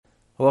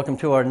Welcome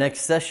to our next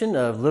session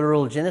of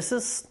Literal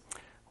Genesis.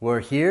 We're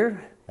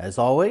here, as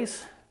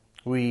always.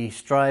 We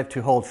strive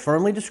to hold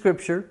firmly to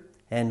Scripture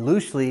and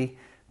loosely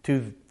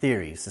to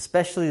theories,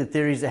 especially the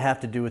theories that have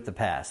to do with the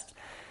past.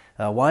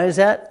 Why is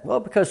that? Well,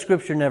 because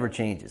Scripture never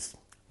changes.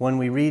 When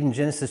we read in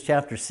Genesis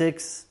chapter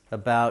 6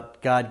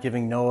 about God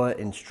giving Noah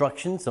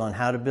instructions on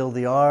how to build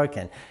the ark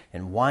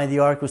and why the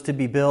ark was to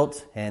be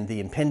built and the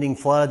impending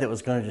flood that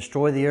was going to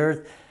destroy the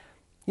earth,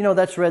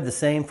 that's read the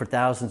same for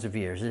thousands of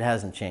years. It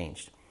hasn't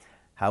changed.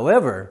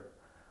 However,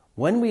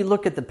 when we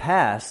look at the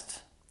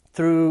past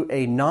through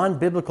a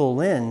non-biblical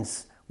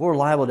lens, we're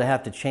liable to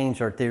have to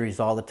change our theories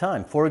all the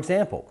time. For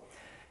example,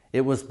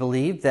 it was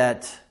believed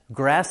that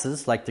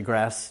grasses, like the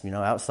grass,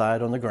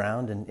 outside on the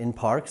ground and in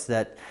parks,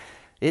 that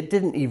it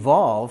didn't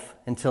evolve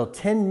until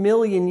 10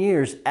 million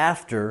years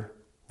after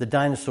the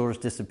dinosaurs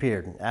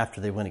disappeared,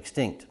 after they went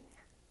extinct.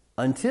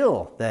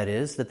 Until, that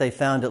is, that they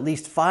found at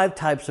least 5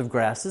 types of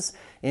grasses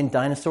in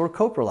dinosaur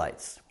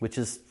coprolites, which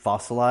is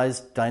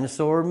fossilized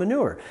dinosaur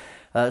manure.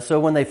 So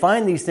when they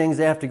find these things,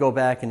 they have to go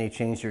back and they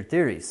change their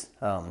theories.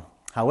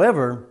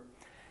 However,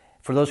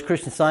 for those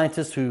Christian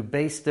scientists who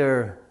base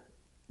their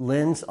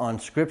lens on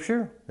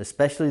Scripture,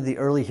 especially the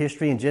early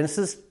history in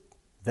Genesis,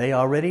 they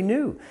already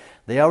knew.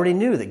 They already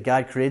knew that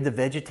God created the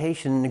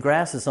vegetation and the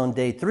grasses on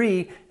day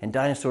 3, and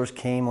dinosaurs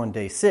came on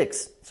day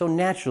 6. So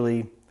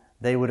naturally,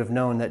 they would have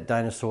known that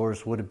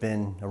dinosaurs would have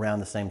been around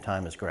the same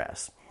time as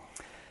grass.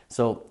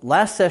 So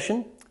last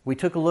session, we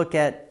took a look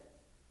at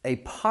a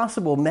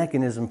possible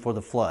mechanism for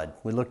the flood.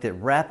 We looked at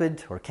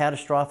rapid or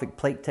catastrophic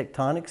plate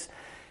tectonics,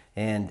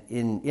 and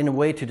in a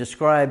way to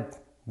describe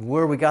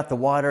where we got the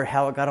water,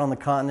 how it got on the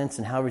continents,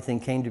 and how everything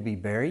came to be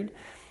buried.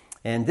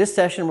 And this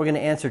session, we're going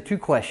to answer 2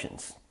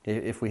 questions,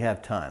 if we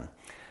have time.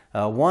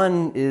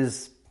 One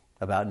is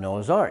about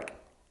Noah's Ark.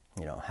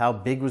 How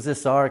big was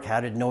this ark?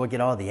 How did Noah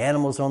get all the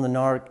animals on the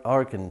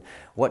ark? And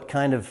what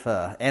kind of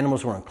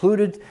animals were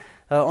included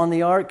on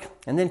the ark?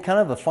 And then kind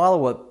of a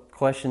follow-up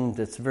question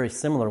that's a very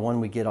similar one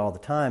we get all the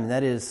time, and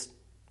that is,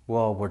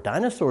 were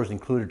dinosaurs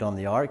included on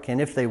the ark? And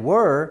if they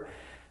were,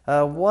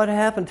 what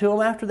happened to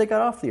them after they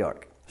got off the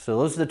ark? So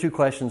those are the 2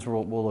 questions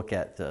we'll look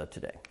at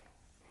today.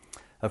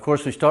 Of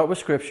course, we start with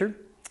Scripture,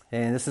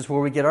 and this is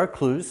where we get our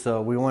clues.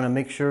 So we want to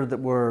make sure that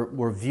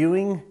we're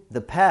viewing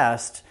the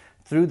past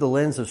through the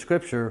lens of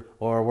Scripture,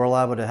 or we're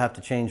liable to have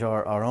to change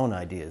our own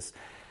ideas.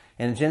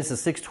 And in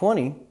Genesis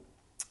 6:20,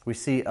 we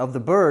see, of the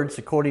birds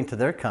according to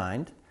their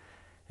kind,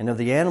 and of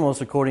the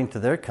animals according to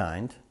their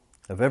kind,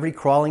 of every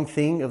crawling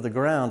thing of the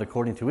ground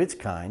according to its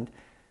kind,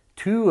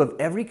 2 of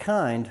every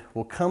kind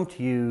will come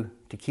to you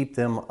to keep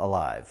them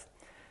alive.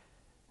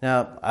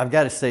 Now, I've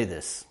got to say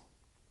this.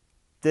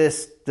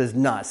 This does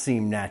not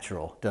seem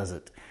natural, does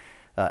it?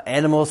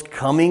 Animals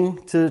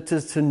coming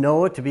to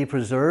Noah to be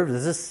preserved.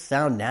 Does this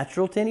sound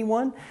natural to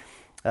anyone?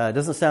 It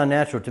doesn't sound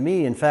natural to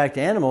me. In fact,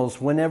 animals,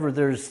 whenever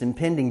there's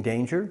impending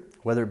danger,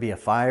 whether it be a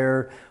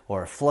fire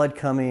or a flood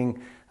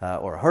coming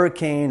or a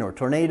hurricane or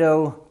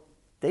tornado,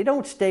 they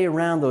don't stay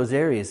around those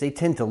areas. They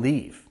tend to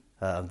leave.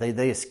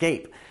 They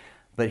escape.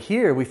 But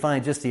here we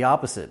find just the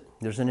opposite.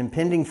 There's an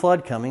impending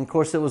flood coming. Of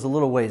course, it was a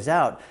little ways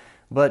out,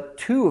 but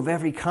 2 of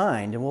every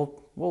kind, and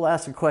we'll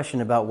ask a question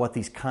about what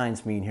these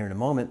kinds mean here in a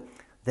moment.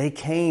 They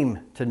came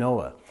to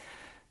Noah.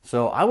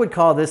 So I would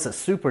call this a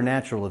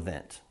supernatural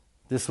event.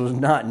 This was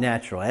not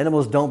natural.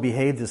 Animals don't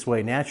behave this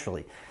way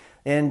naturally.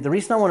 And the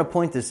reason I want to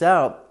point this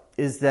out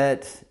is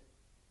that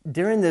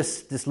during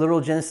this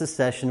Literal Genesis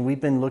session, we've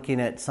been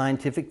looking at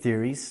scientific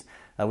theories.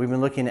 We've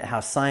been looking at how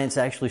science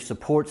actually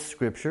supports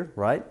Scripture,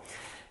 right?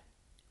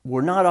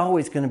 We're not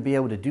always going to be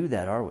able to do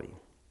that, are we?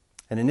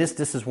 And in this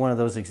is one of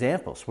those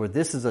examples where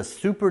this is a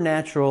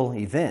supernatural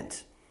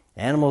event.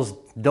 Animals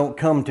don't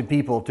come to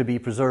people to be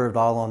preserved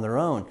all on their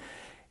own.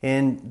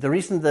 And the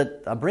reason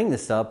that I bring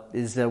this up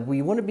is that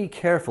we want to be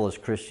careful as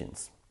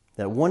Christians,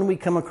 that when we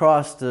come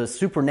across the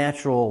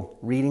supernatural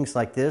readings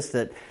like this,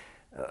 that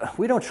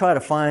we don't try to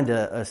find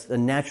a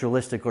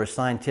naturalistic or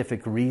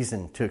scientific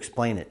reason to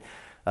explain it.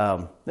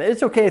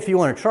 It's okay if you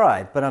want to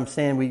try, but I'm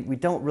saying we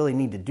don't really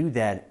need to do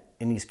that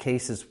in these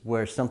cases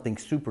where something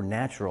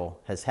supernatural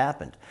has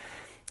happened.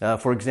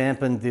 For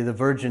example, the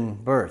virgin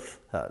birth.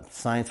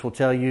 Science will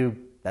tell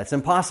you that's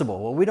impossible.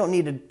 Well, we don't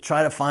need to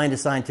try to find a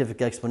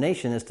scientific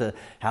explanation as to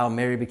how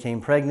Mary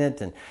became pregnant,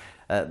 and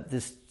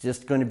this is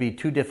just going to be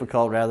too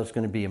difficult, rather it's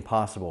going to be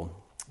impossible.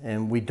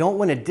 And we don't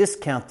want to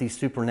discount these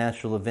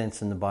supernatural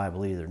events in the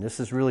Bible either. And this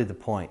is really the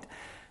point,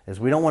 is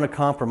we don't want to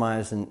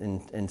compromise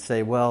and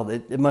say, well,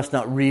 it must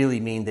not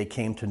really mean they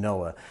came to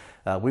Noah.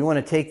 We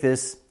want to take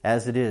this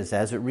as it is,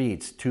 as it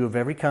reads. 2 of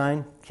every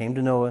kind came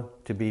to Noah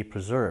to be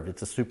preserved.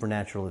 It's a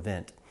supernatural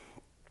event.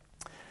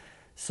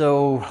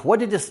 So what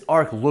did this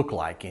ark look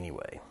like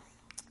anyway?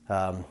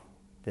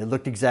 It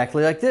looked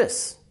exactly like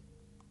this.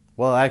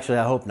 Well, actually,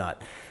 I hope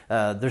not.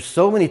 There's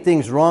so many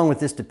things wrong with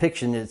this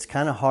depiction, it's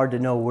kind of hard to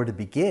know where to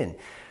begin.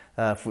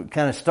 If we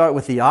kind of start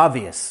with the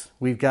obvious,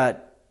 we've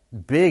got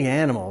big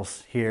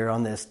animals here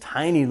on this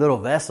tiny little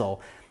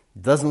vessel.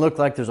 Doesn't look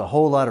like there's a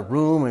whole lot of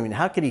room. I mean,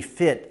 how could he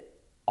fit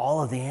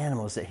all of the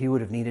animals that he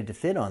would have needed to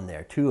fit on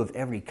there, 2 of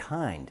every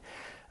kind.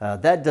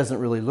 That doesn't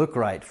really look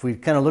right. If we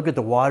kind of look at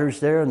the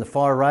waters there on the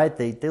far right,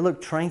 they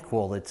look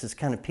tranquil. It's just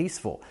kind of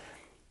peaceful.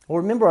 Well,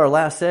 remember our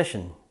last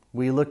session,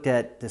 we looked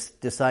at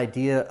this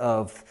idea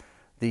of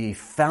the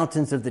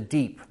fountains of the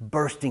deep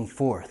bursting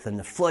forth and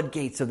the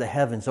floodgates of the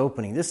heavens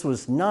opening. This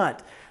was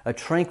not a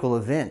tranquil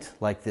event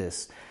like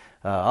this.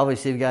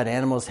 Obviously, you've got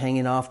animals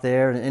hanging off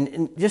there,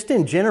 and just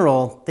in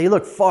general, they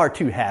look far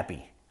too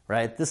happy,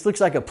 right? This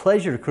looks like a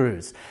pleasure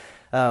cruise.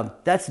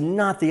 That's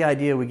not the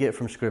idea we get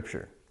from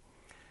Scripture.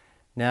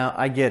 Now,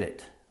 I get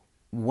it.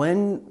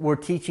 When we're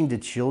teaching to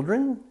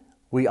children,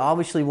 we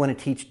obviously want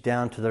to teach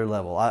down to their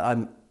level.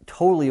 I'm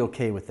totally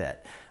okay with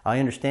that. I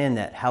understand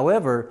that.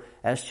 However,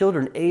 as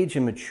children age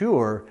and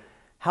mature,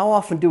 how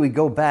often do we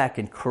go back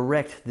and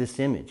correct this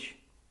image?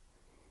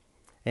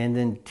 And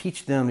then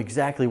teach them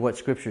exactly what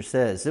Scripture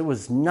says. It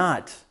was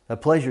not a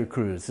pleasure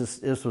cruise.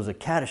 This was a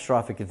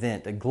catastrophic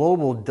event, a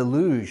global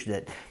deluge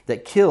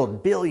that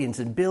killed billions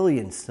and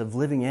billions of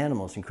living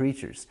animals and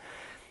creatures.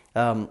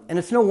 And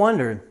it's no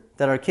wonder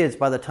that our kids,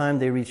 by the time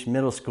they reach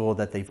middle school,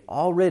 that they've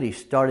already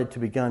started to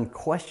begin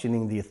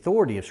questioning the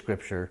authority of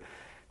Scripture,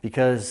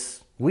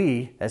 because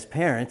we, as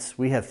parents,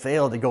 we have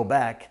failed to go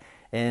back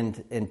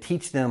and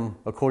teach them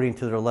according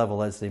to their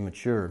level as they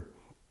mature.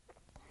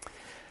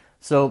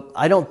 So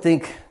I don't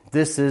think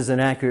this is an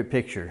accurate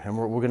picture, and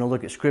we're going to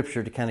look at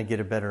Scripture to kind of get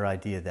a better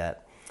idea of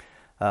that.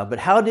 But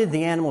how did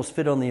the animals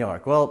fit on the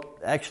ark? Well,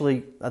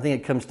 actually, I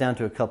think it comes down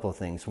to a couple of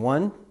things.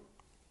 One,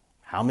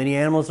 how many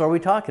animals are we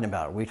talking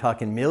about? Are we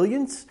talking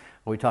millions?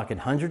 Are we talking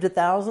hundreds of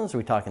thousands? Are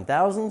we talking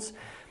thousands?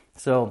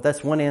 So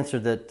that's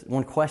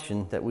one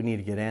question that we need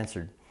to get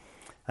answered.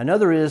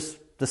 Another is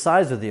the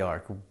size of the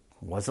ark.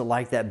 Was it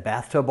like that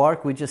bathtub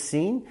ark we just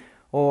seen,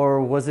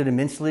 or was it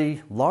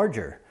immensely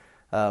larger?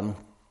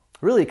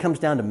 Really, it comes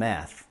down to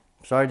math.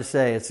 Sorry to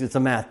say, it's a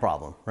math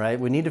problem, right?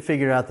 We need to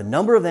figure out the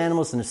number of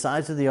animals and the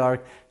size of the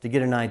ark to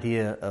get an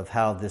idea of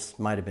how this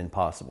might have been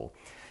possible.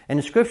 And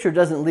the Scripture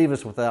doesn't leave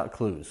us without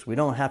clues. We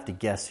don't have to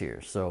guess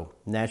here. So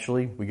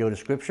naturally, we go to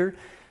Scripture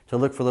to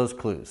look for those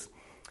clues.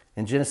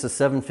 In Genesis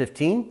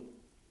 7:15,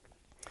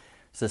 it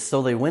says,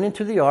 "So they went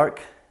into the ark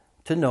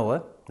to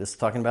Noah," this is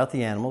talking about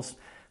the animals,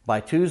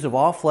 "by twos of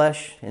all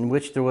flesh, in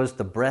which there was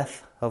the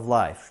breath of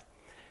life."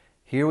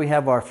 Here we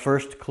have our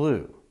first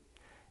clue.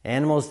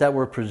 Animals that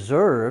were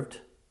preserved,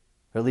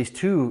 or at least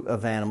 2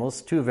 of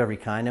animals, 2 of every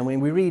kind. And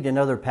when we read in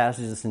other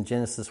passages in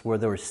Genesis where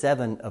there were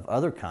 7 of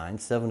other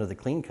kinds, 7 of the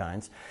clean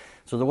kinds,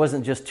 so there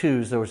wasn't just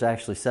 2s, there was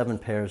actually 7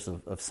 pairs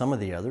of some of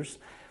the others,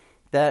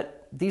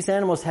 that these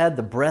animals had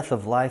the breath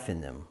of life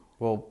in them.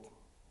 Well,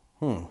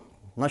 I'm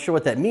not sure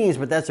what that means,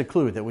 but that's a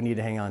clue that we need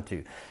to hang on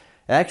to.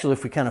 Actually,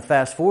 if we kind of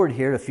fast forward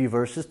here a few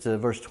verses to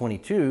verse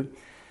 22,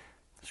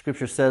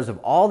 Scripture says, "Of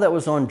all that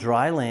was on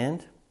dry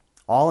land,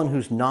 all in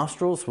whose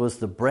nostrils was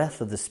the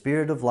breath of the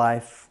Spirit of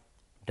life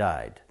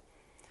died."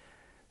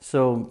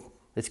 So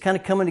it's kind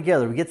of coming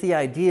together. We get the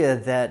idea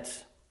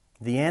that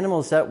the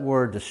animals that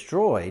were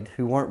destroyed,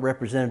 who weren't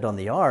represented on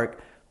the ark,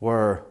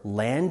 were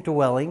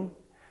land-dwelling,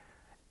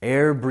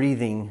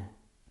 air-breathing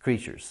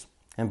creatures.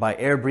 And by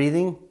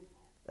air-breathing,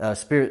 the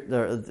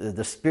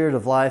Spirit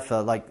of life,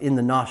 like in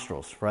the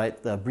nostrils,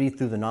 right? Breathe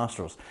through the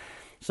nostrils.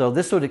 So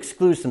this would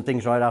exclude some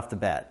things right off the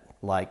bat,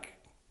 like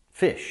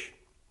fish.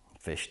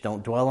 Fish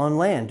don't dwell on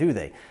land, do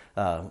they?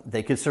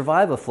 They could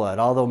survive a flood.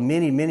 Although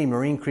many, many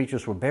marine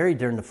creatures were buried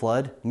during the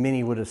flood,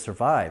 many would have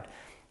survived.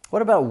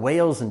 What about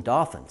whales and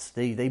dolphins?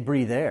 They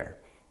breathe air.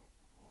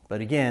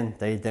 But again,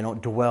 they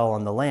don't dwell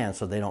on the land,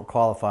 so they don't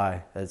qualify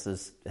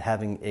as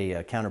having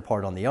a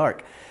counterpart on the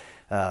ark.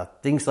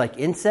 Things like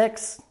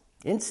insects.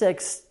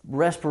 Insects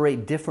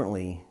respirate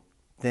differently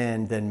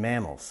than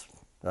mammals.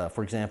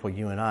 For example,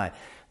 you and I.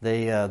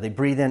 They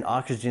breathe in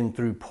oxygen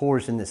through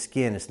pores in the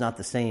skin. It's not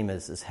the same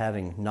as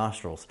having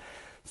nostrils.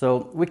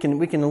 So we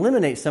can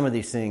eliminate some of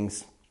these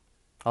things,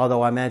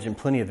 although I imagine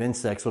plenty of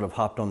insects would have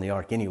hopped on the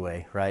ark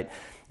anyway, right?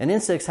 And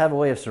insects have a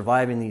way of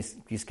surviving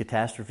these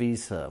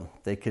catastrophes.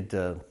 They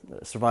could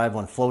survive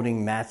on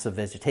floating mats of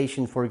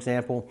vegetation, for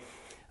example.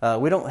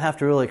 We don't have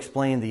to really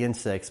explain the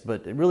insects,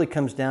 but it really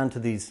comes down to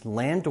these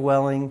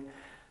land-dwelling,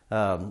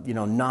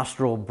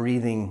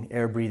 nostril-breathing,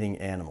 air-breathing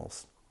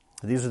animals.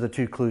 These are the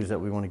 2 clues that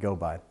we want to go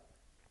by.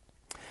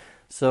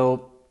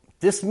 So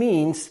this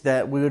means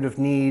that we would have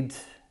need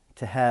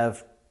to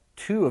have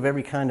 2 of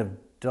every kind of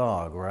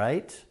dog,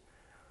 right?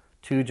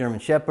 2 German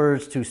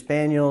Shepherds, 2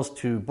 Spaniels,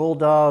 2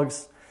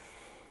 Bulldogs.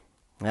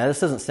 Now this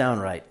doesn't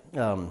sound right.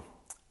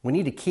 We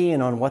need to key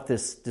in on what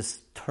this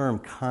term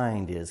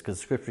kind is, because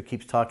Scripture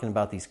keeps talking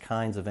about these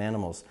kinds of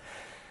animals.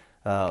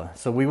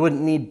 So we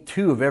wouldn't need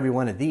 2 of every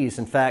one of these.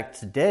 In fact,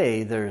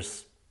 today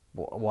there's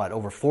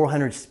over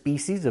 400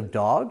 species of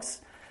dogs.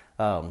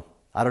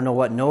 I don't know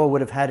what Noah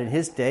would have had in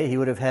his day. He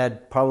would have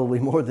had probably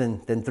more than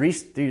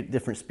 3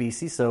 different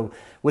species. So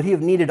would he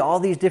have needed all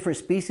these different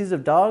species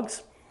of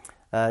dogs?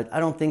 I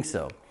don't think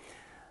so.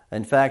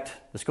 In fact,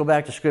 let's go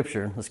back to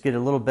Scripture. Let's get a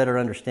little better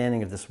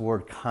understanding of this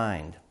word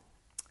kind.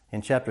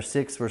 In chapter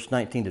 6, verse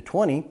 19 to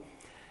 20,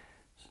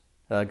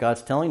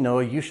 God's telling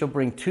Noah, you shall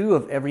bring 2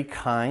 of every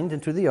kind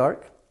into the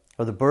ark,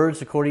 of the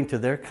birds according to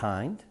their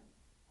kind,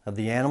 of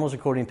the animals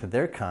according to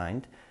their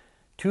kind.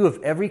 2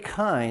 of every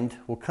kind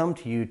will come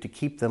to you to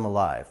keep them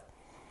alive.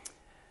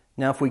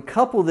 Now, if we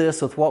couple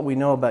this with what we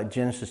know about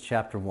Genesis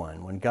chapter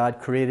 1, when God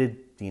created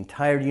the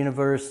entire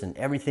universe and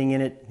everything in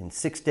it in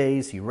 6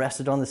 days, He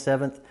rested on the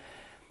 7th,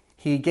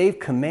 He gave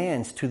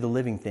commands to the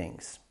living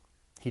things.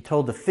 He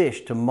told the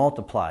fish to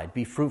multiply,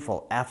 be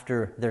fruitful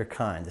after their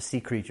kind, the sea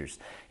creatures.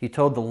 He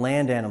told the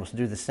land animals to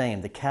do the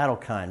same, the cattle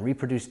kind,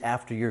 reproduce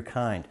after your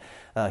kind,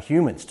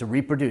 humans to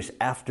reproduce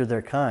after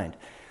their kind.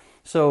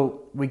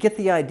 So we get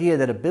the idea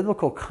that a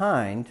biblical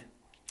kind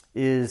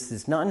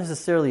is not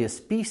necessarily a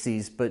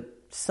species, but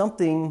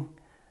something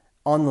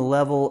on the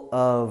level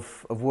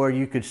of where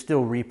you could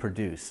still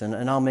reproduce.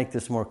 And I'll make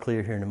this more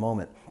clear here in a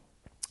moment.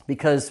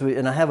 Because,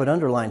 and I have it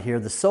underlined here,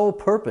 the sole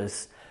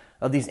purpose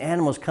of these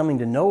animals coming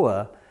to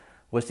Noah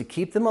was to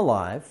keep them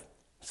alive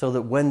so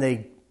that when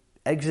they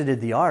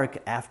exited the ark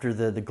after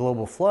the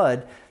global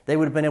flood, they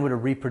would have been able to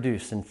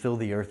reproduce and fill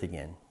the earth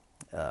again.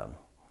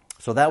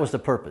 So that was the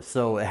purpose.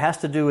 So it has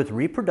to do with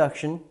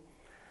reproduction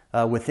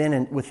within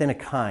a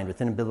kind,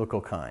 within a biblical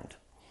kind.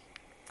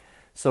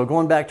 So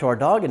going back to our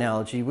dog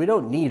analogy, we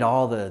don't need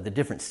all the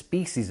different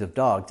species of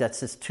dogs.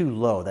 That's just too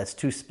low. That's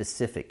too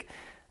specific.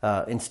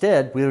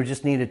 Instead, we would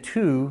just needed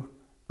 2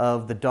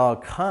 of the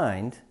dog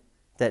kind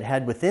that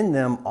had within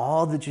them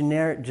all the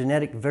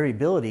genetic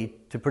variability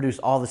to produce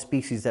all the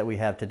species that we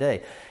have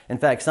today. In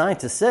fact,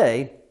 scientists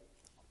say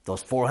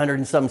those 400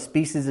 and some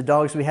species of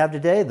dogs we have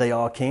today, they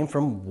all came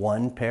from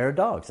one pair of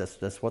dogs.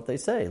 That's what they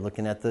say,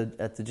 looking at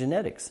the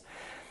genetics.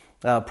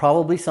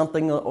 Probably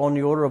something on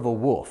the order of a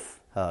wolf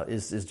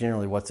is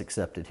generally what's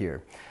accepted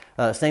here.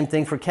 Same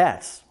thing for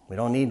cats. We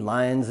don't need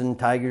lions and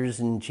tigers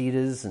and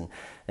cheetahs and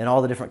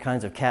all the different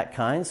kinds of cat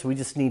kinds. We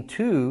just need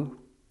 2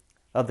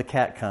 of the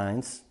cat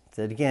kinds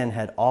that, again,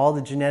 had all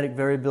the genetic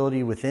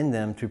variability within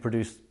them to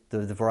produce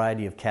the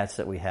variety of cats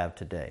that we have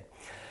today.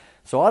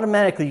 So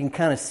automatically you can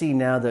kind of see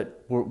now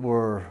that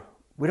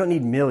we don't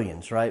need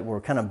millions, right? We're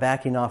kind of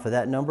backing off of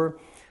that number.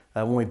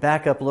 When we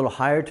back up a little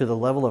higher to the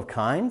level of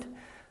kind,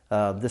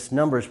 this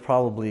number is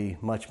probably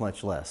much,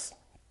 much less.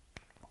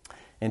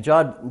 And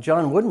John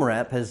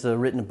Woodmarap has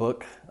written a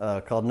book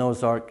called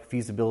Noah's Ark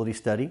Feasibility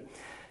Study.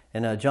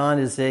 And John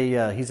is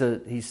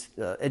he's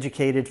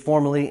educated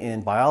formally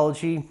in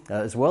biology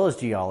as well as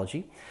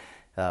geology.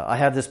 I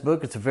have this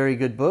book. It's a very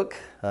good book,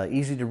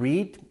 easy to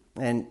read.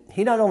 And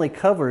he not only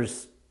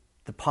covers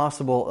the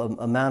possible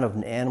amount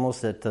of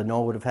animals that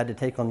Noah would have had to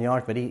take on the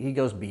ark, but he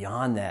goes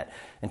beyond that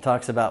and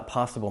talks about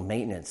possible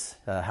maintenance,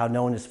 how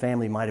Noah and his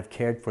family might have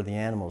cared for the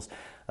animals,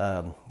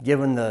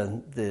 given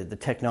the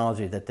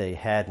technology that they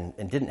had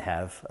and didn't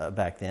have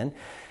back then.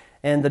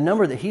 And the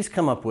number that he's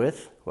come up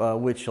with,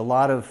 which a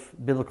lot of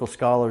biblical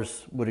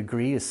scholars would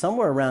agree, is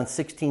somewhere around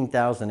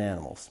 16,000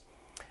 animals.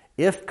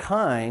 If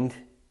kind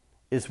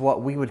is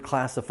what we would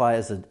classify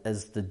as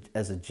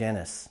a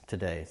genus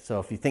today. So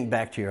if you think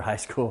back to your high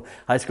school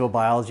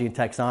biology and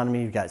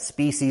taxonomy, you've got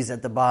species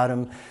at the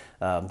bottom,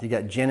 you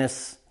got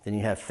genus, then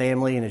you have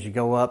family, and as you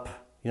go up,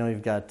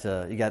 you've got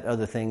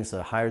other things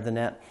higher than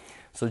that.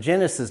 So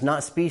genus is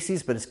not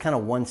species, but it's kind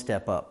of one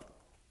step up.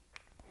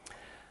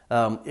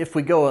 If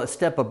we go a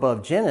step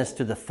above genus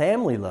to the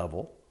family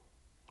level,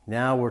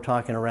 now we're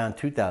talking around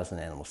 2,000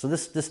 animals. So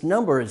this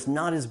number is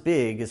not as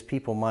big as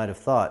people might have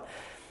thought.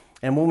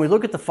 And when we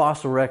look at the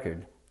fossil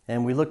record,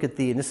 and we look at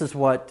and this is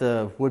what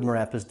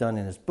Woodmarap has done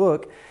in his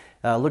book,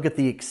 look at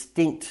the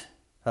extinct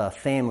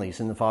families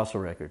in the fossil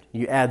record.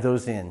 You add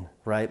those in,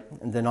 right?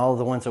 And then all of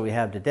the ones that we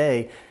have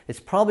today, it's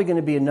probably going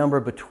to be a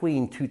number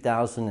between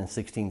 2,000 and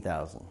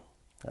 16,000.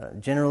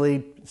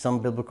 Generally,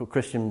 some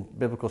Christian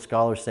biblical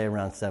scholars say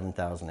around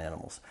 7,000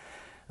 animals.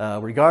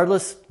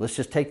 Regardless, let's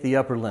just take the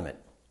upper limit.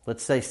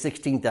 Let's say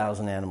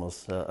 16,000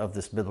 animals of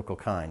this biblical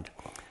kind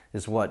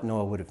is what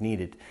Noah would have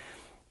needed.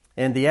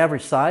 And the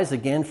average size,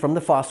 again, from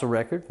the fossil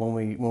record, when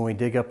we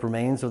dig up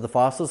remains of the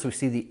fossils, we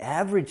see the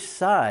average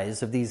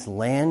size of these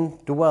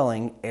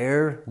land-dwelling,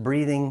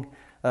 air-breathing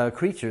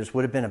creatures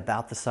would have been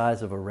about the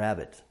size of a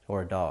rabbit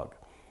or a dog.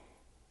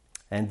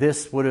 And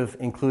this would have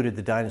included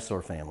the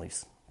dinosaur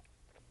families.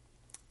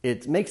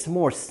 It makes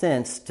more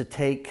sense to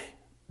take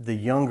the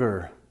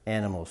younger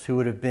animals who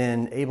would have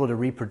been able to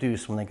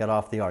reproduce when they got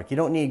off the ark. You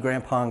don't need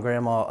Grandpa and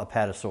Grandma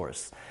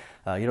Apatosaurus.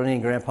 You don't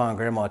need Grandpa and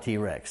Grandma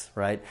T-Rex,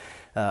 right?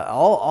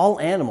 All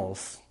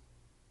animals,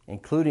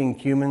 including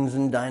humans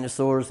and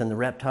dinosaurs and the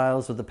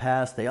reptiles of the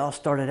past, they all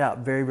started out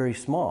very, very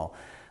small.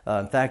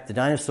 In fact, the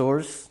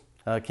dinosaurs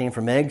came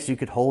from eggs you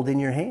could hold in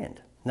your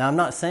hand. Now, I'm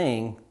not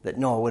saying that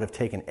Noah would have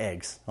taken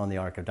eggs on the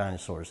Ark of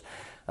Dinosaurs,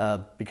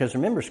 because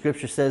remember,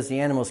 Scripture says the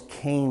animals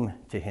came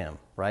to him,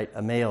 right?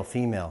 A male,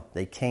 female,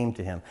 they came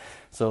to him.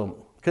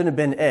 So, couldn't have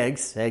been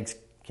eggs. Eggs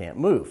can't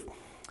move.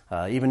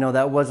 Even though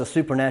that was a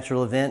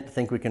supernatural event, I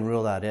think we can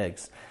rule out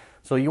eggs.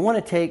 So, you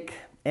want to take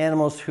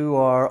animals who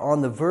are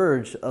on the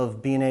verge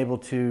of being able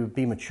to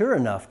be mature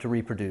enough to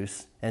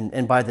reproduce,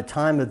 and by the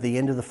time of the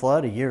end of the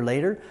flood, a year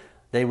later,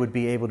 they would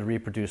be able to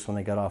reproduce when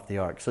they got off the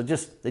ark. So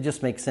it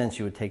just makes sense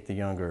you would take the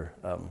younger,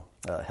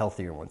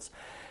 healthier ones.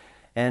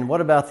 And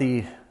what about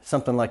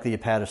something like the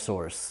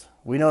Apatosaurus?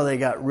 We know they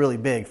got really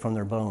big from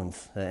their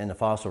bones in the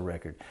fossil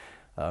record.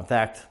 In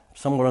fact,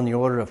 somewhere on the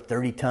order of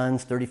 30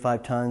 tons,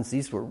 35 tons.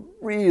 These were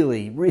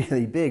really,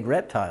 really big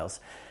reptiles.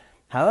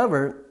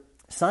 However,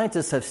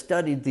 scientists have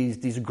studied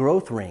these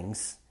growth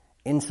rings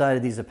inside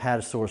of these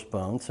Apatosaurus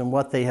bones, and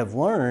what they have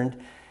learned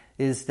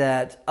is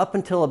that up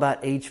until about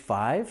age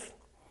 5,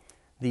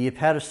 the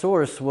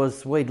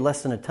Apatosaurus weighed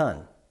less than a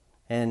ton,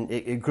 and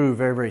it grew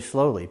very, very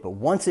slowly. But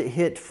once it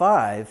hit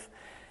 5,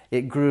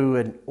 it grew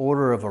an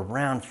order of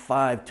around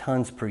 5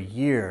 tons per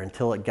year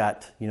until it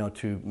got,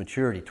 to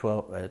maturity,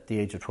 at the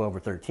age of 12 or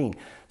 13.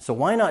 So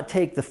why not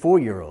take the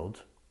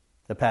 4-year-old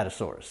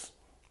Apatosaurus,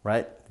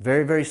 right?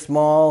 Very, very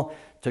small,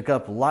 took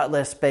up a lot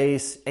less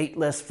space, ate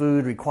less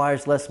food,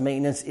 requires less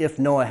maintenance, if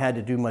Noah had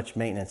to do much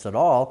maintenance at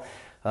all.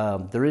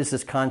 There is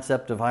this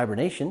concept of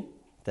hibernation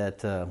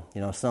that,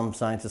 some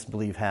scientists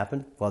believe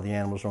happened while the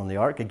animals were on the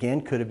ark.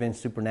 Again, could have been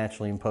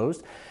supernaturally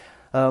imposed.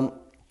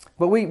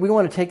 But we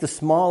want to take the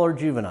smaller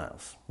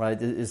juveniles, right,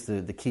 is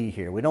the key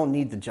here. We don't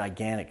need the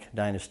gigantic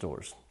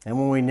dinosaurs. And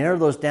when we narrow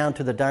those down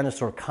to the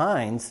dinosaur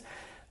kinds,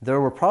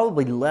 there were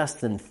probably less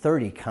than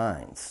 30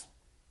 kinds.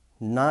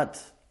 Not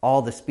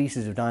all the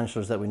species of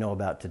dinosaurs that we know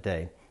about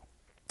today.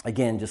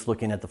 Again, just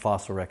looking at the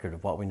fossil record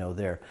of what we know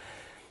there.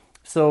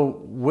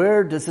 So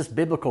where does this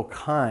biblical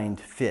kind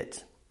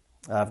fit?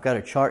 I've got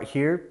a chart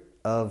here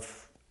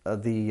of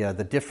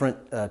the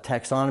different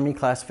taxonomy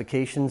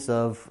classifications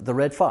of the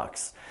red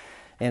fox.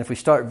 And if we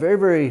start very,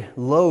 very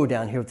low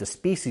down here at the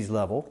species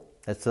level,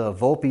 that's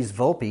Vulpes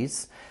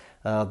vulpes,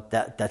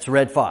 that's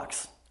red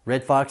fox.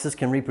 Red foxes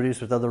can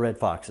reproduce with other red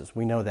foxes.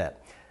 We know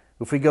that.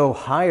 If we go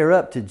higher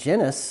up to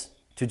genus,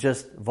 to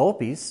just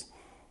Vulpes,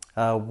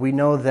 we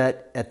know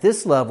that at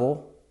this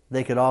level,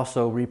 they could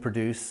also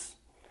reproduce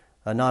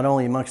not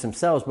only amongst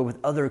themselves, but with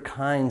other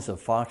kinds of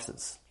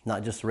foxes,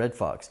 not just red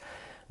fox.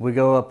 We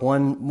go up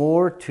one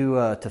more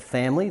to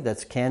family,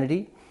 that's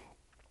Canidae.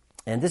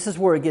 And this is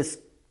where it gets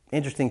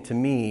interesting to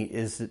me,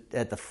 is that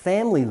at the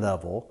family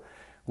level,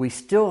 we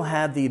still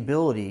have the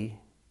ability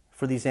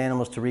for these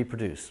animals to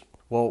reproduce.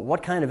 Well,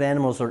 what kind of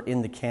animals are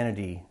in the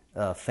Canidae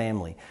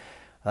family?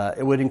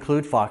 It would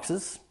include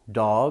foxes,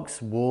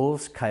 dogs,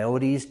 wolves,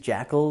 coyotes,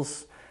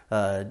 jackals,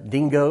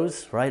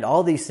 dingoes, right?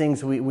 All these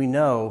things we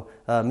know,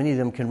 many of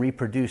them can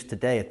reproduce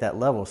today at that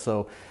level.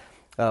 So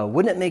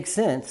wouldn't it make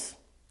sense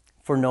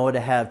for Noah to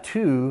have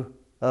 2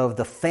 of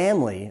the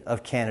family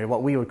of Canidae,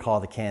 what we would call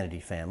the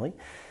Canidae family,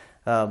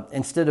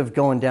 instead of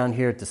going down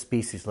here at the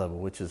species level,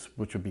 which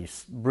would be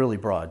really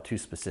broad, too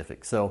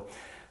specific. So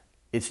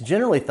it's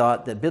generally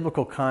thought that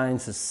biblical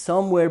kinds is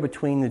somewhere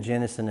between the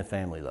genus and the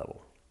family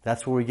level.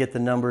 That's where we get the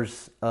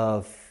numbers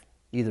of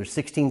either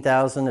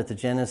 16,000 at the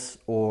genus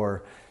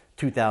or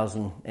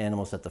 2,000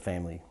 animals at the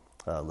family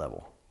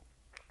level.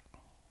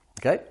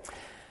 Okay?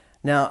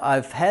 Now,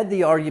 I've had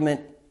the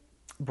argument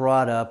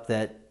brought up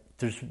that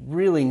there's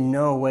really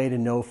no way to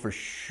know for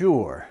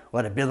sure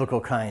what a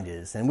biblical kind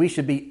is, and we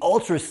should be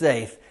ultra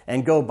safe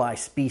and go by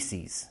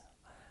species.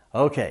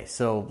 Okay,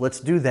 so let's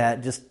do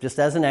that just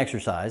as an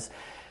exercise.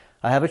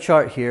 I have a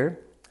chart here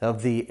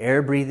of the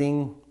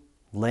air-breathing,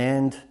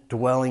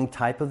 land-dwelling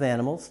type of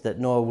animals that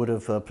Noah would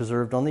have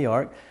preserved on the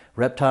ark.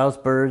 Reptiles,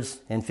 birds,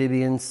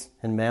 amphibians,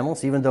 and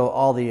mammals, even though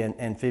all the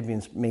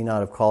amphibians may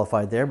not have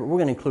qualified there, but we're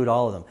going to include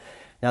all of them.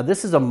 Now,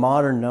 this is a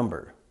modern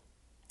number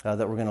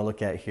that we're going to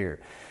look at here.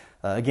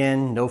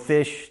 Again, no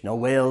fish, no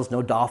whales,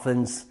 no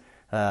dolphins,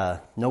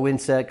 no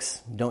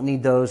insects, don't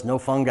need those, no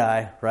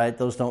fungi, right?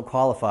 Those don't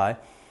qualify,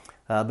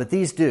 but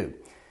these do.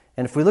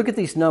 And if we look at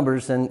these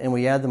numbers and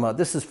we add them up,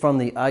 this is from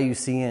the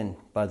IUCN,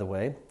 by the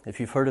way. If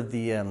you've heard of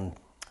the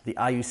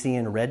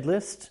IUCN Red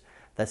List,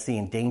 that's the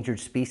endangered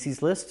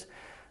species list.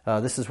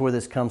 This is where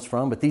this comes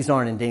from, but these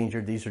aren't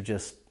endangered. These are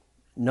just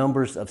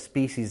numbers of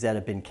species that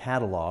have been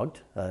cataloged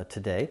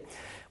today.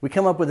 We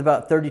come up with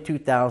about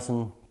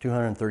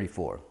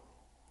 32,234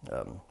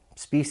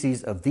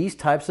 species of these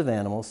types of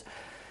animals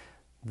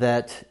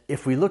that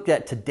if we looked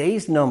at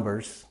today's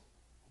numbers,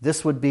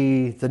 this would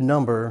be the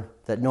number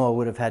that Noah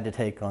would have had to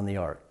take on the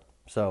ark.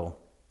 So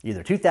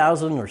either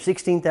 2,000 or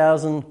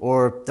 16,000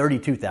 or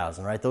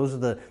 32,000, right? Those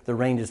are the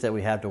ranges that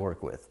we have to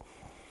work with.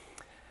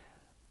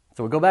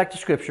 So we'll go back to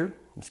Scripture.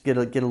 Let's get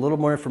a little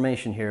more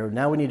information here.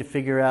 Now we need to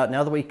figure out,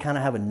 now that we kind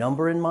of have a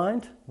number in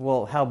mind,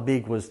 well, how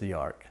big was the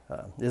ark?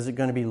 Is it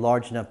going to be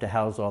large enough to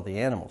house all the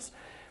animals?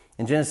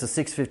 And Genesis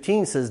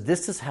 6:15 says,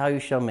 "This is how you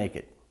shall make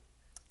it.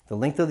 The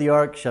length of the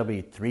ark shall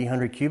be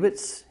 300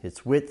 cubits,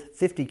 its width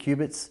 50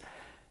 cubits,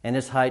 and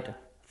its height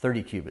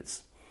 30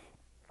 cubits.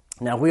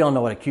 Now, we all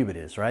know what a cubit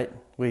is, right?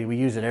 We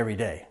use it every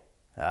day.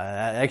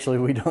 Actually,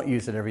 we don't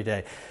use it every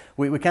day.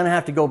 We kind of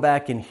have to go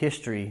back in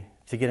history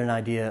to get an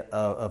idea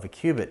of a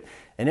cubit.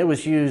 And it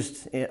was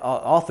used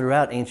all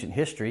throughout ancient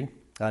history,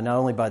 not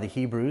only by the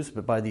Hebrews,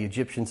 but by the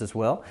Egyptians as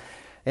well.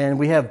 And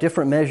we have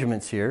different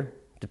measurements here,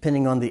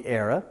 depending on the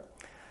era.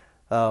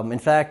 In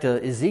fact,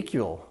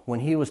 Ezekiel,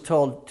 when he was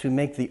told to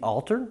make the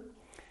altar,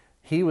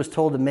 he was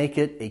told to make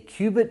it a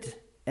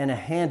cubit and a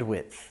hand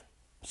width.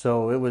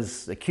 So it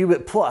was a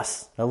cubit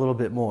plus a little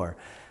bit more.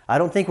 I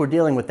don't think we're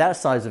dealing with that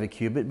size of a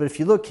cubit, but if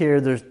you look here,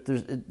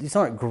 these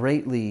aren't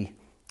greatly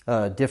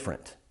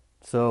different.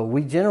 So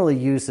we generally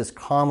use this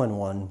common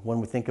one when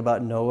we think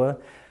about Noah,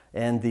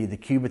 and the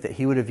cubit that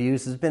he would have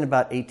used has been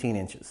about 18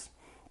 inches.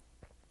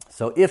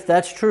 So if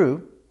that's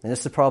true, and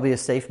this is probably a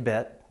safe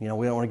bet, we don't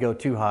want to go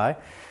too high,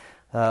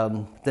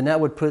 then that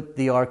would put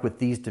the ark with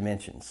these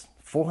dimensions: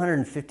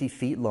 450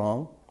 feet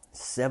long,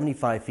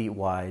 75 feet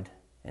wide,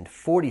 and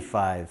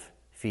 45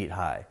 feet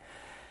high.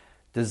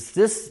 Does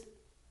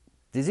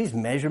these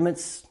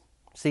measurements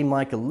seem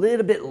like a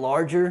little bit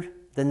larger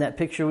than that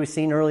picture we've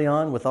seen early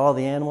on with all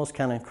the animals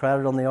kind of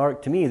crowded on the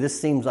ark? To me, this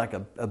seems like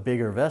a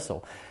bigger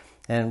vessel.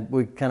 And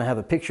we kind of have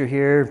a picture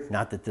here,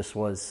 not that this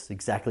was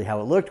exactly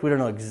how it looked. We don't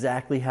know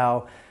exactly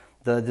how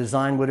the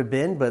design would have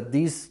been, but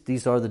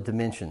these are the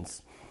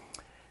dimensions.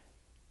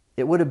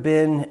 It would have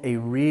been a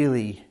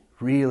really,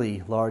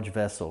 really large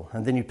vessel.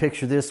 And then you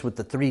picture this with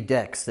the 3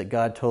 decks that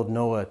God told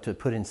Noah to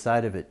put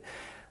inside of it.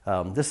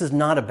 This is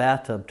not a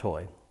bathtub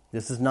toy.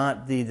 This is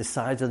not the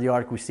size of the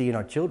ark we see in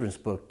our children's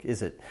book,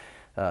 is it?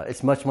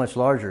 It's much, much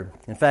larger.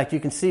 In fact, you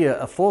can see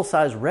a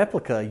full-size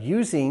replica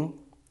using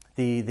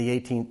the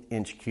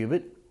 18-inch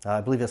cubit.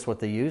 I believe that's what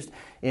they used.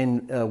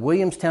 In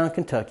Williamstown,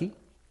 Kentucky,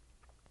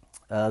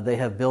 they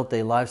have built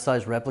a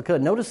life-size replica.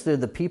 Notice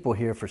the people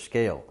here for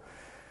scale.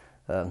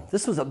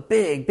 This was a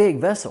big, big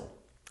vessel.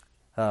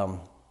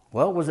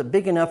 Well, was it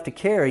big enough to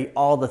carry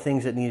all the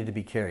things that needed to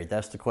be carried?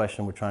 That's the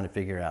question we're trying to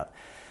figure out.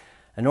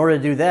 In order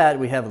to do that,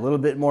 we have a little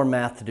bit more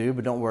math to do,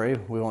 but don't worry,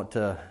 we won't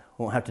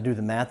have to do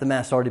the math. The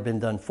math's already been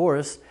done for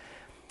us.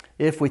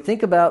 If we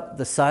think about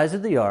the size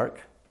of the ark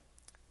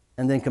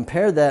and then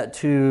compare that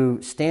to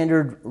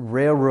standard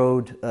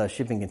railroad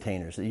shipping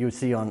containers that you would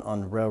see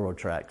on railroad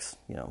tracks,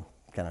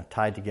 kind of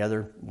tied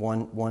together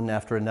one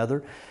after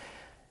another,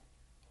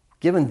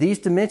 given these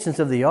dimensions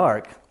of the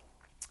ark,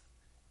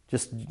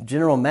 just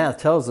general math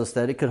tells us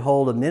that it could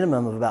hold a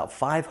minimum of about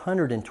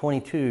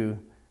 522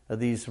 of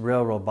these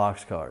railroad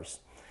boxcars.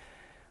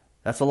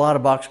 That's a lot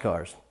of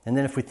boxcars. And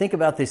then if we think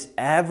about this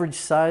average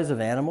size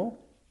of animal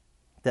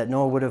that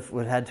Noah would have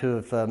had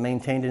to have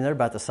maintained in there,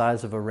 about the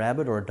size of a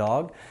rabbit or a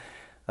dog,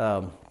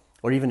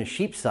 or even a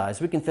sheep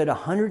size, we can fit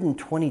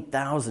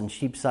 120,000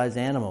 sheep-sized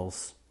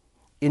animals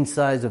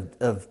inside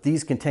of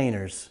these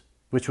containers,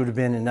 which would have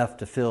been enough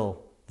to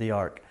fill the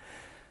ark.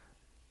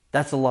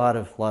 That's a lot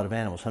of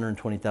animals,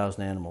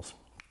 120,000 animals.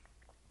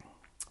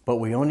 But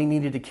we only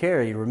needed to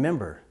carry,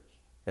 remember,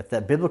 if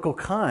that biblical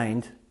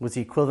kind was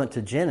the equivalent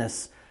to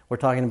genus, we're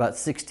talking about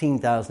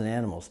 16,000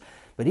 animals.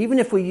 But even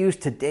if we use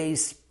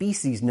today's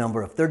species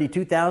number of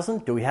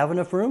 32,000, do we have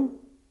enough room?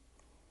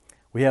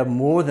 We have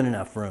more than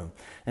enough room.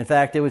 In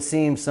fact, it would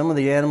seem some of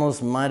the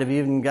animals might have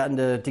even gotten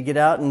to get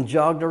out and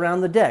jogged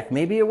around the deck.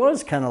 Maybe it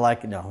was kind of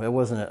like, no, it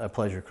wasn't a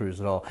pleasure cruise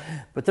at all.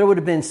 But there would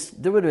have been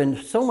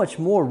so much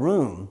more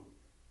room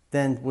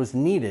than was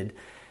needed.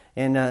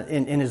 And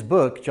in his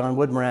book, John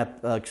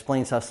Woodmarapp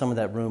explains how some of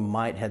that room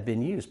might have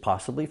been used,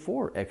 possibly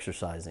for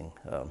exercising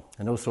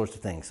and those sorts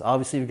of things.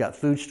 Obviously, we've got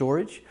food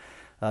storage.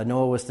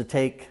 Noah was to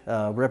take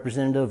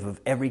representative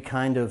of every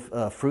kind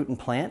of fruit and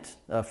plant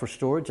for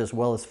storage, as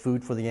well as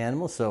food for the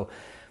animals. So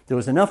there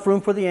was enough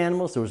room for the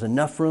animals. There was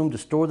enough room to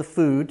store the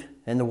food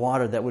and the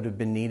water that would have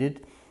been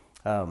needed,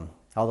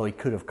 although he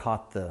could have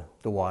caught the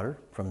water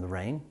from the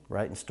rain,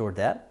 right, and stored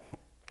that.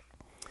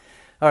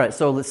 All right,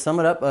 so let's sum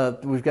it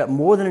up. We've got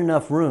more than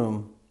enough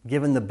room,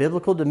 given the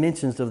biblical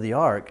dimensions of the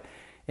ark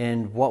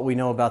and what we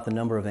know about the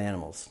number of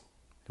animals.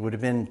 It would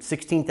have been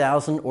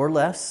 16,000 or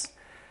less,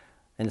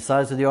 and the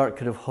size of the ark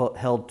could have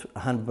held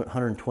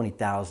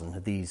 120,000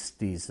 of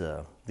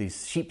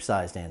these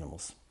sheep-sized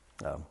animals,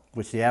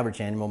 which the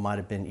average animal might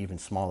have been even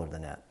smaller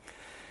than that.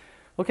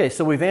 Okay,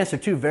 so we've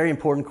answered 2 very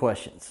important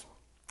questions.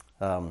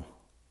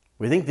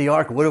 We think the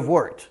ark would have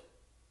worked,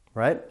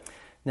 right?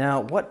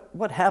 Now,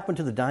 what happened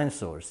to the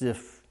dinosaurs?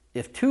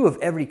 If 2 of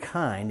every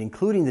kind,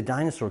 including the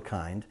dinosaur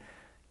kind,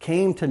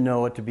 came to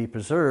Noah to be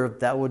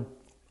preserved, that would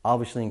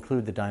obviously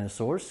include the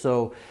dinosaurs.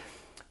 So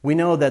we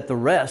know that the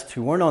rest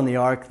who weren't on the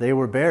ark, they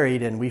were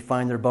buried, and we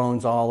find their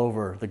bones all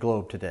over the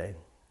globe today.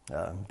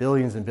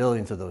 Billions and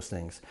billions of those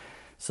things.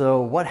 So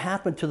what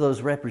happened to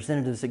those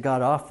representatives that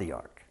got off the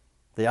ark?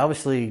 They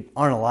obviously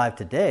aren't alive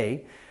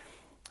today.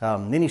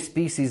 Many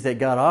species that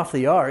got off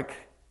the ark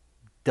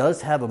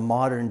does have a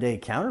modern-day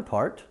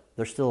counterpart.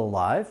 They're still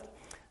alive.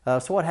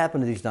 So what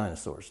happened to these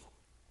dinosaurs?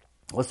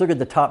 Let's look at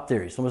the top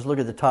theories. So let's look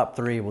at the top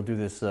 3. We'll do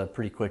this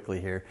pretty quickly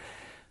here.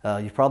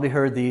 You've probably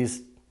heard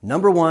these.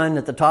 Number 1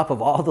 at the top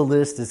of all the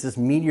list is this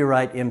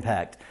meteorite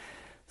impact.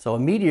 So a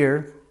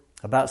meteor,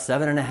 about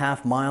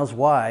 7.5 miles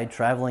wide,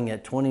 traveling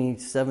at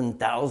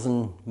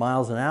 27,000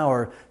 miles an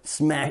hour,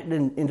 smacked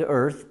into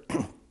Earth.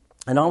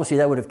 And obviously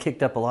that would have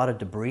kicked up a lot of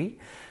debris,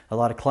 a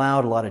lot of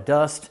cloud, a lot of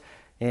dust,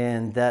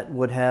 and that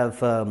would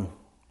have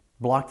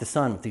blocked the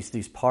sun with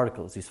these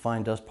particles, these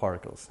fine dust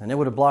particles. And it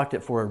would have blocked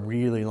it for a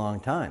really long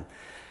time.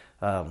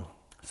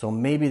 So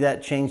maybe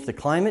that changed the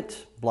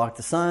climate, blocked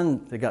the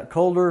sun, it got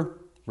colder.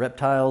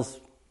 Reptiles,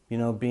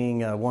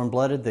 being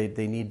warm-blooded,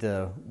 they need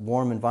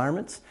warm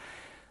environments.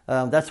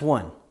 That's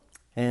one.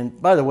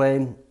 And by the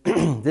way,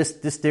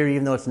 this theory,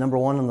 even though it's number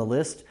one on the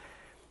list,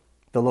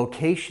 the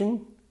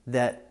location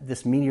that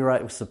this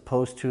meteorite was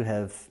supposed to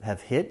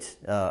have hit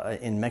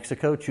in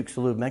Mexico,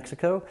 Chicxulub,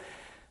 Mexico,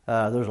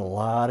 there's a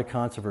lot of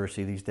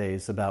controversy these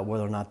days about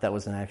whether or not that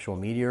was an actual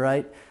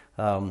meteorite.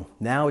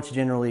 Now it's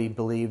generally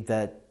believed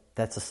that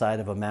that's the site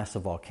of a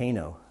massive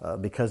volcano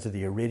because of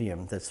the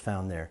iridium that's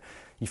found there.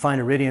 You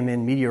find iridium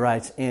in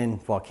meteorites in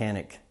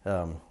volcanic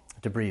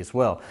debris as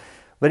well.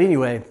 But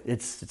anyway,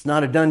 it's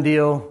not a done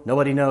deal.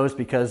 Nobody knows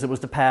because it was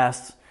the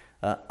past.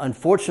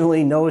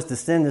 Unfortunately, Noah's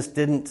descendants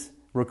didn't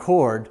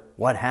record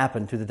what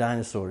happened to the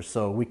dinosaurs,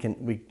 so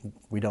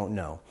we don't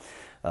know.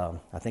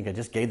 I think I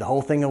just gave the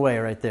whole thing away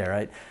right there,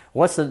 right?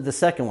 What's the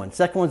second one?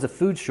 Second one's a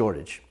food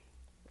shortage.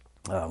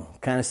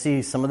 Kind of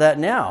see some of that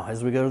now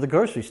as we go to the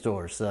grocery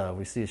stores.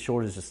 We see a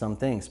shortage of some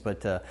things,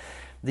 but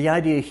the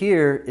idea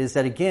here is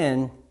that,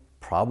 again,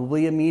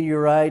 probably a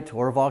meteorite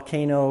or a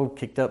volcano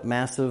kicked up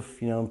massive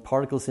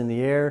particles in the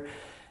air,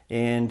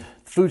 and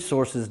food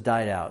sources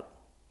died out.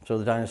 So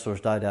the dinosaurs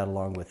died out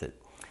along with it.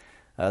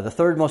 The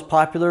third most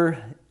popular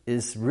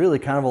is really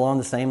kind of along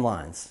the same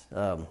lines.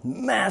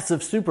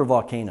 Massive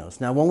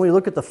supervolcanoes. Now, when we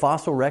look at the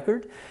fossil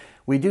record,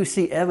 we do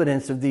see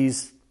evidence of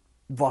these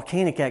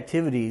volcanic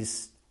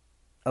activities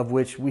of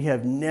which we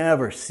have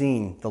never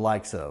seen the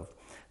likes of.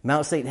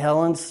 Mount St.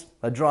 Helens,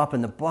 a drop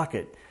in the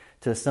bucket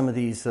to some of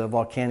these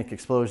volcanic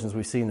explosions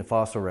we see in the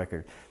fossil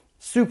record.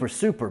 Super,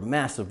 super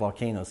massive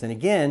volcanoes. And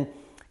again,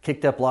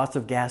 kicked up lots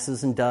of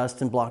gases and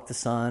dust and blocked the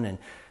sun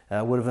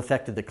and would have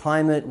affected the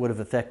climate, would have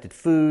affected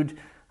food.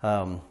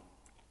 Now,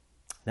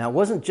 it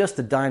wasn't just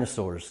the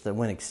dinosaurs that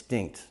went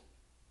extinct.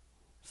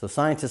 So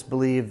scientists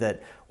believe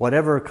that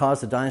whatever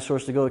caused the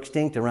dinosaurs to go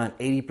extinct, around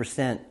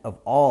 80% of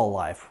all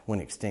life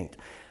went extinct.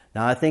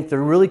 Now, I think they're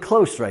really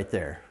close right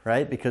there,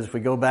 right? Because if we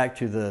go back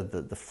to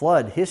the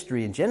flood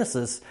history in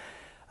Genesis,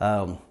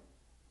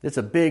 it's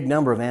a big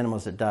number of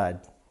animals that died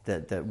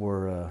that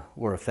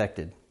were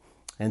affected.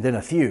 And then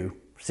a few,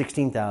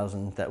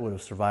 16,000, that would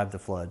have survived the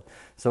flood.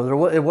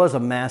 So it was a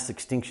mass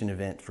extinction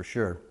event for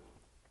sure.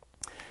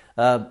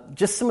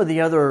 Just some of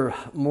the other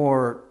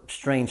more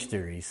strange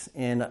theories.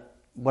 And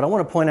what I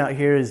want to point out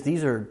here is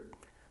these are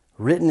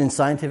written in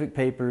scientific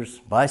papers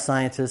by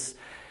scientists,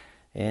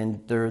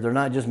 and they're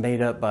not just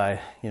made up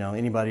by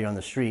anybody on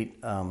the street.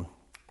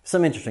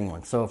 Some interesting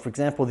ones. So, for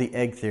example, the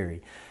egg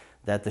theory,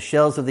 that the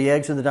shells of the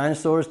eggs of the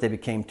dinosaurs, they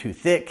became too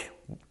thick,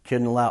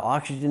 couldn't allow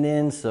oxygen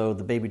in, so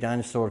the baby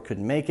dinosaur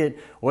couldn't make it,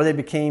 or they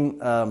became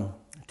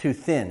too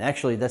thin.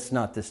 Actually, that's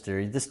not this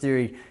theory. This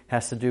theory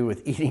has to do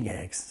with eating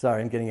eggs. Sorry,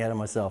 I'm getting ahead of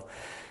myself.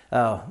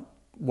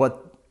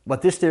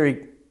 What this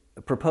theory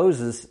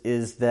proposes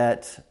is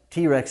that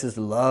T-Rexes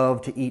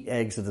love to eat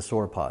eggs of the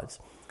sauropods.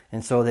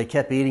 And so they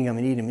kept eating them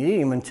and eating them and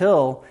eating them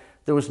until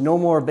there was no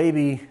more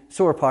baby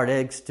sauropod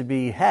eggs to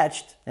be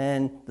hatched,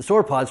 and the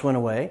sauropods went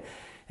away.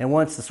 And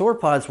once the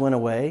sauropods went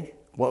away,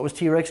 what was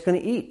T-Rex going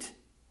to eat?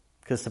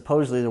 Because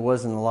supposedly there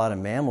wasn't a lot of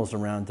mammals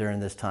around during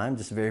this time,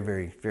 just very,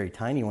 very, very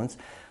tiny ones.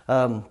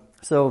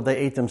 So they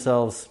ate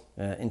themselves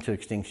into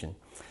extinction.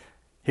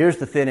 Here's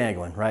the thin egg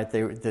one, right?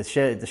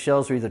 The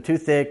shells are either too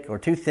thick or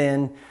too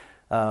thin.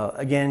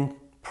 Again,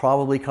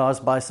 probably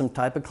caused by some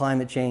type of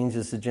climate change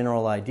is the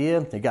general idea.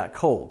 It got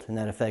cold, and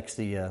that affects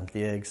the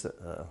eggs,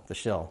 the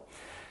shell.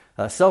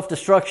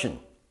 Self-destruction.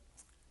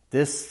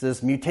 This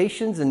is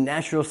mutations and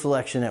natural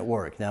selection at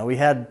work. Now, we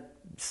had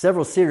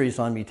several series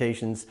on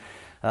mutations,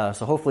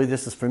 so hopefully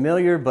this is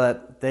familiar,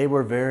 but they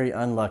were very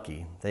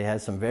unlucky. They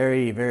had some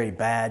very, very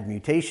bad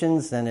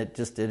mutations, and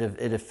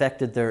it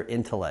affected their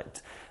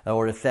intellect,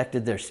 or it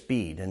affected their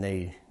speed, and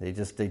they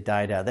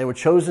died out. They were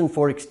chosen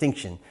for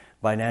extinction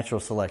by natural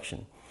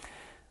selection.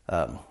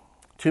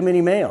 Too many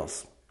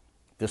males.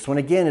 This one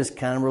again is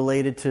kind of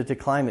related to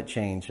climate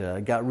change.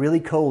 It got really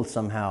cold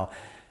somehow,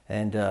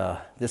 and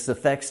this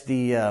affects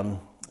the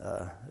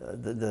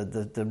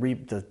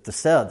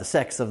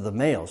sex of the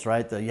males.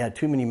 Right? You had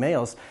too many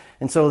males,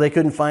 and so they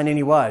couldn't find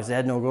any wives. They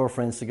had no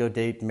girlfriends to go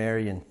date,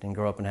 marry, and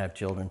grow up and have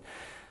children.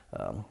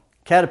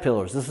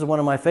 Caterpillars. This is one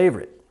of my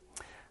favorite.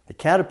 The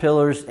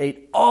caterpillars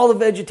ate all the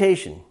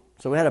vegetation.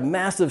 So we had a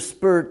massive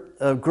spurt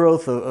of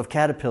growth of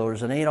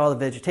caterpillars and ate all the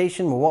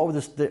vegetation. Well, what were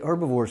the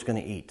herbivores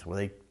going to eat?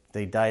 Well,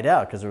 they died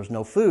out because there was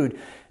no food.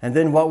 And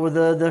then what were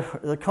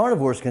the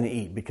carnivores going to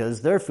eat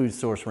because their food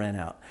source ran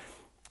out?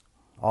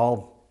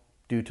 All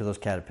due to those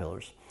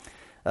caterpillars.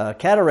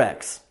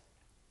 Cataracts,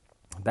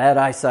 bad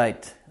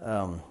eyesight.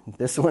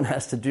 This one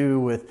has to do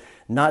with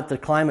not the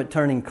climate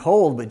turning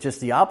cold, but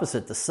just the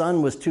opposite. The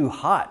sun was too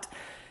hot.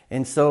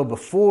 And so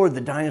before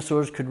the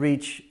dinosaurs could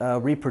reach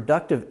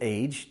reproductive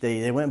age,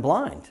 they went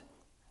blind.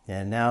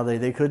 And now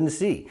they couldn't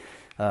see.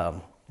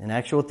 An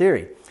actual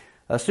theory.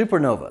 A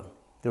supernova.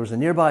 There was a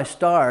nearby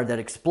star that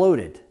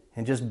exploded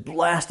and just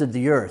blasted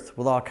the Earth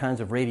with all kinds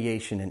of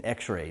radiation and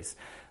X-rays.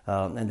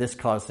 And this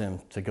caused them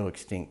to go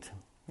extinct.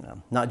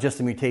 Not just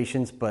the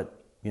mutations,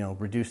 but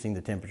reducing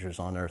the temperatures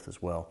on Earth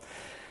as well.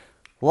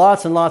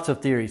 Lots and lots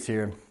of theories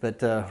here,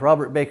 but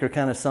Robert Baker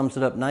kind of sums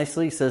it up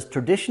nicely. He says,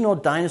 traditional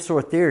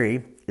dinosaur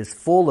theory is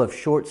full of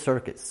short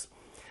circuits.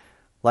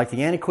 Like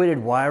the antiquated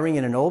wiring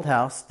in an old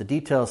house, the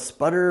details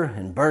sputter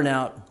and burn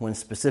out when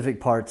specific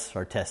parts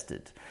are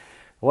tested.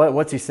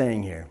 What's he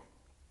saying here?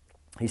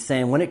 He's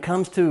saying when it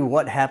comes to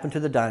what happened to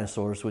the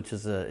dinosaurs, which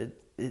is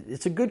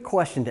it's a good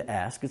question to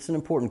ask. It's an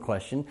important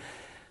question.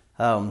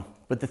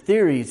 But the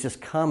theories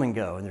just come and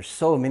go, and there's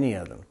so many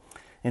of them.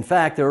 In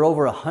fact, there are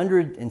over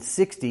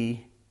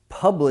 160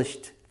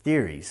 published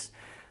theories.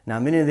 Now,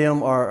 many of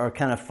them are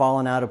kind of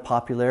fallen out of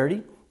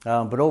popularity,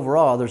 but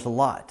overall, there's a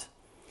lot.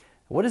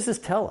 What does this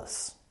tell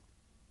us?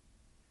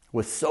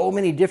 With so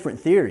many different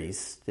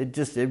theories,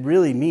 it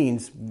really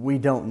means we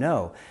don't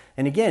know.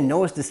 And again,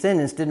 Noah's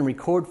descendants didn't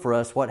record for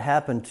us what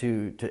happened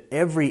to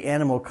every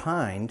animal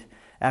kind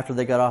after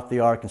they got off the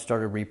ark and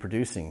started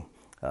reproducing.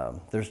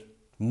 There's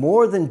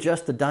more than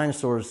just the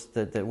dinosaurs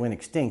that went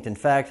extinct. In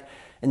fact,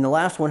 in the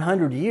last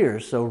 100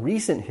 years, so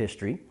recent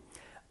history,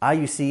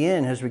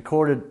 IUCN has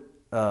recorded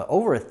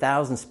over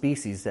 1,000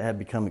 species that have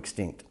become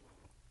extinct.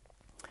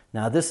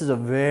 Now, this is a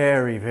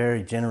very,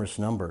 very generous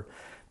number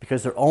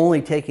because they're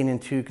only taking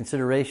into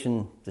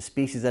consideration the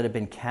species that have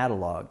been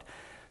cataloged.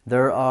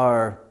 There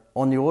are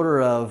on the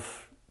order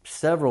of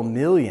several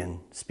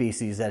million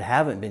species that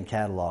haven't been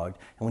cataloged.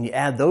 And when you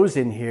add those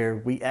in here,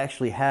 we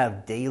actually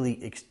have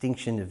daily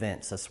extinction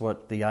events. That's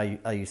what the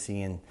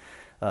IUCN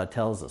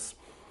tells us.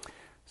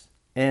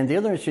 And the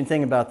other interesting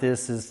thing about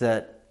this is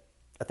that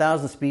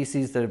 1,000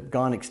 species that have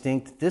gone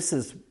extinct, this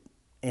is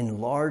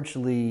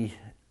largely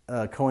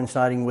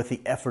coinciding with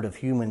the effort of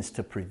humans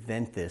to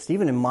prevent this.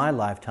 Even in my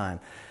lifetime,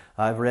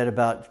 I've read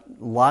about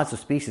lots of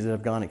species that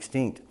have gone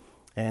extinct.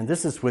 And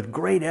this is with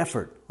great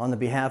effort on the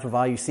behalf of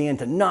IUCN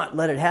to not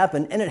let it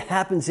happen, and it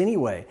happens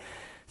anyway.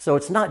 So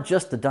it's not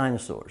just the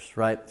dinosaurs,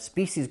 right?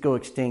 Species go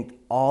extinct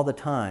all the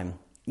time,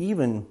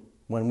 even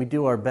when we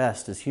do our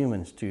best as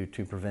humans to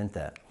prevent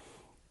that.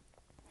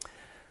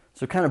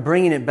 So kind of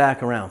bringing it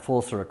back around,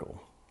 full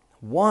circle.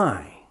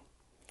 Why?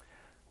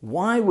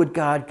 Why would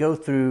God go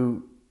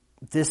through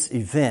this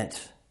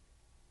event,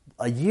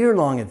 a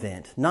year-long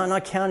event,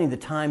 not counting the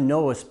time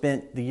Noah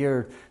spent the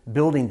year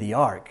building the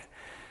ark,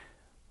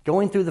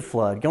 going through the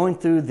flood, going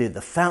through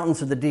the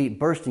fountains of the deep,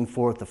 bursting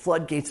forth, the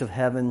floodgates of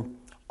heaven,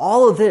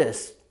 all of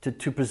this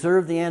to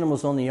preserve the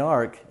animals on the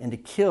ark and to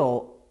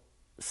kill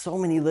so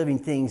many living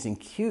things,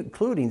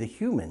 including the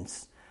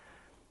humans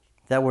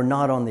that were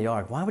not on the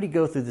ark. Why would he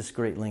go through this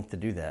great length to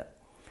do that?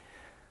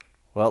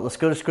 Well, let's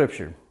go to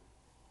Scripture.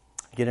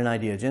 Get an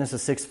idea.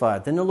 Genesis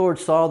 6:5. Then the Lord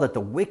saw that the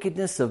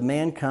wickedness of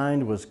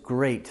mankind was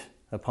great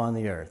upon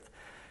the earth.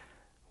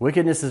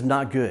 Wickedness is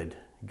not good.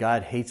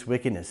 God hates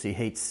wickedness. He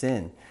hates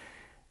sin.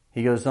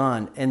 He goes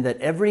on, and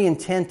that every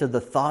intent of the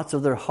thoughts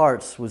of their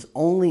hearts was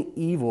only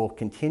evil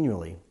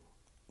continually.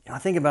 I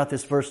think about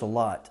this verse a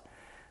lot.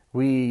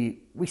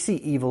 We see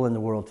evil in the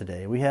world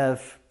today. We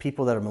have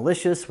people that are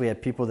malicious. We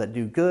have people that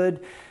do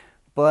good.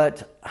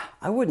 But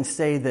I wouldn't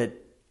say that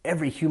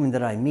every human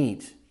that I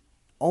meet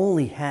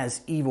only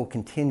has evil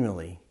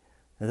continually,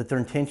 and that their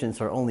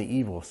intentions are only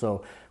evil.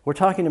 So we're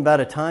talking about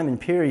a time and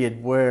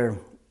period where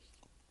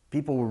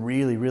people were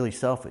really, really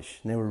selfish,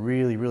 and they were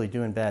really, really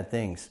doing bad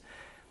things.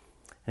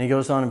 And he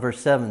goes on in verse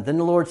 7, Then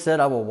the Lord said,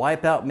 I will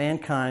wipe out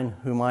mankind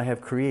whom I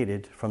have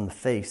created from the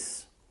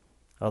face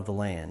of the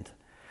land.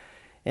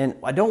 And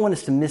I don't want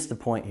us to miss the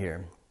point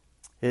here.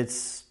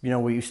 It's,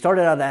 we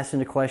started out asking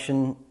the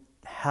question,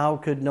 how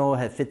could Noah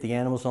have fit the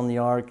animals on the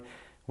ark?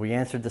 We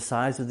answered the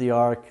size of the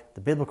ark, the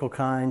biblical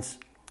kinds,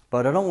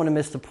 but I don't want to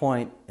miss the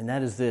point, and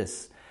that is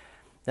this.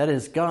 That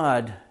is,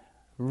 God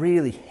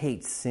really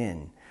hates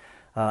sin,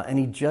 and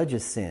he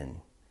judges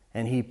sin,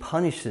 and he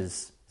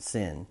punishes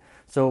sin.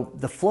 So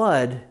the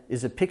flood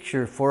is a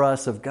picture for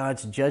us of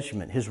God's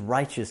judgment, his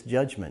righteous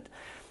judgment.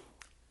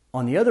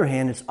 On the other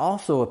hand, it's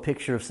also a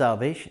picture of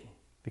salvation,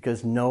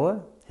 because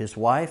Noah, his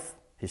wife,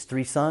 his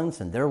 3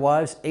 sons, and their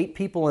wives, 8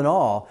 people in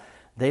all,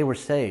 they were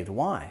saved.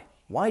 Why?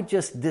 Why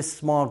just this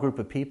small group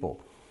of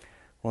people?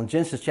 Well, in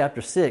Genesis chapter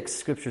 6,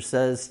 Scripture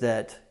says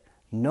that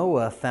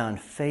Noah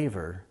found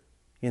favor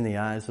in the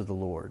eyes of the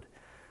Lord.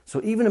 So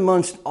even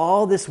amongst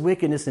all this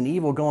wickedness and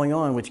evil going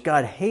on, which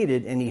God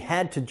hated and he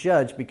had to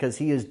judge because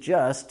he is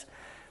just,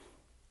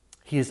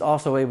 he is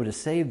also able to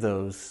save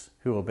those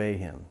who obey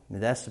him.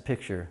 And that's the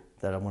picture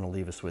that I want to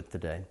leave us with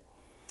today.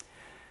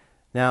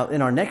 Now,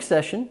 in our next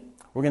session,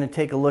 we're going to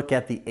take a look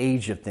at the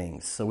age of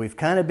things. So we've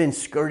kind of been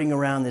skirting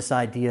around this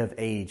idea of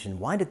age, and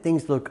why do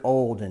things look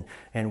old,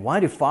 and why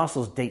do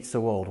fossils date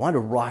so old? Why do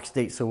rocks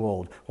date so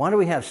old? Why do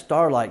we have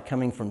starlight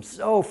coming from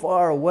so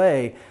far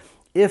away?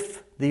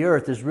 If the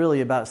earth is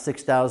really about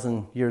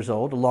 6,000 years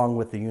old, along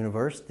with the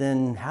universe,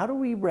 then how do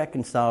we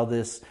reconcile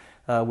this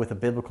with a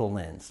biblical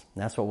lens?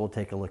 And that's what we'll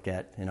take a look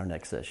at in our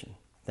next session.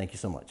 Thank you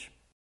so much.